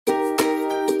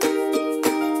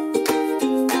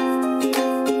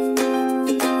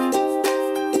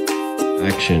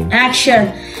Action.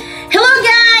 Action. Hello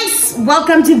guys!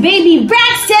 Welcome to Baby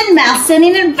Braxton Milestone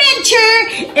in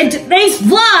Adventure! And today's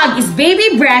vlog is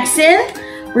Baby Braxton.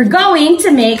 We're going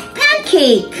to make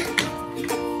pancake.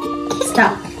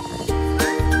 Stop.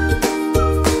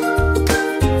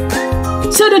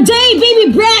 So today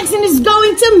Baby Braxton is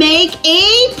going to make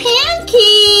a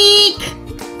pancake.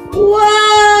 Whoa!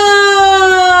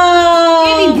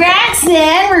 Baby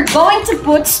Braxton, we're going to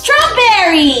put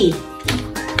strawberry.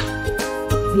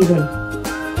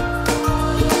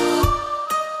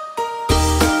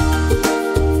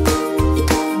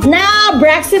 Now,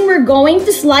 Braxton, we're going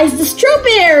to slice the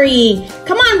strawberry.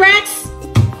 Come on, Brax.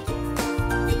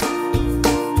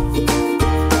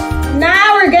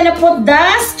 Now we're gonna put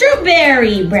the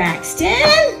strawberry, Braxton.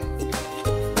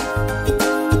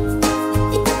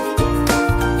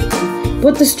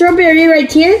 Put the strawberry right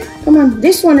here. Come on,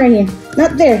 this one right here.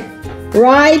 Not there.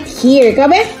 Right here.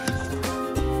 Come back.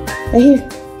 Right here.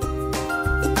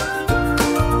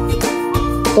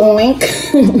 Boink.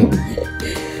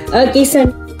 Okay,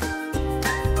 son.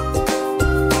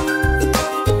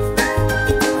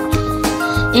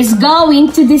 Is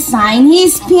going to design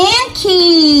his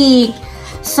pancake.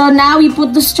 So now we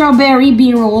put the strawberry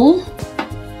B-roll.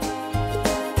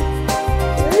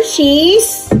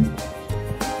 Hershey's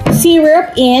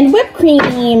syrup and whipped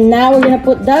cream. Now we're gonna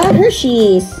put the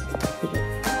Hershey's.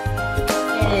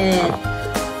 And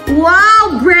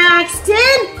wow,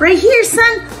 Braxton! Right here,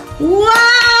 son. Wow!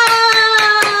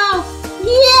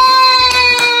 Yay!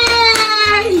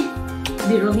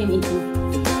 B-roll him eating.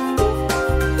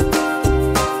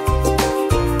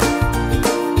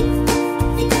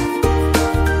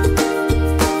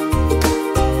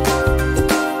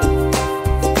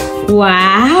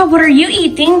 Wow, what are you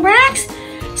eating, Brax?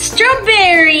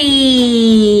 Strawberry!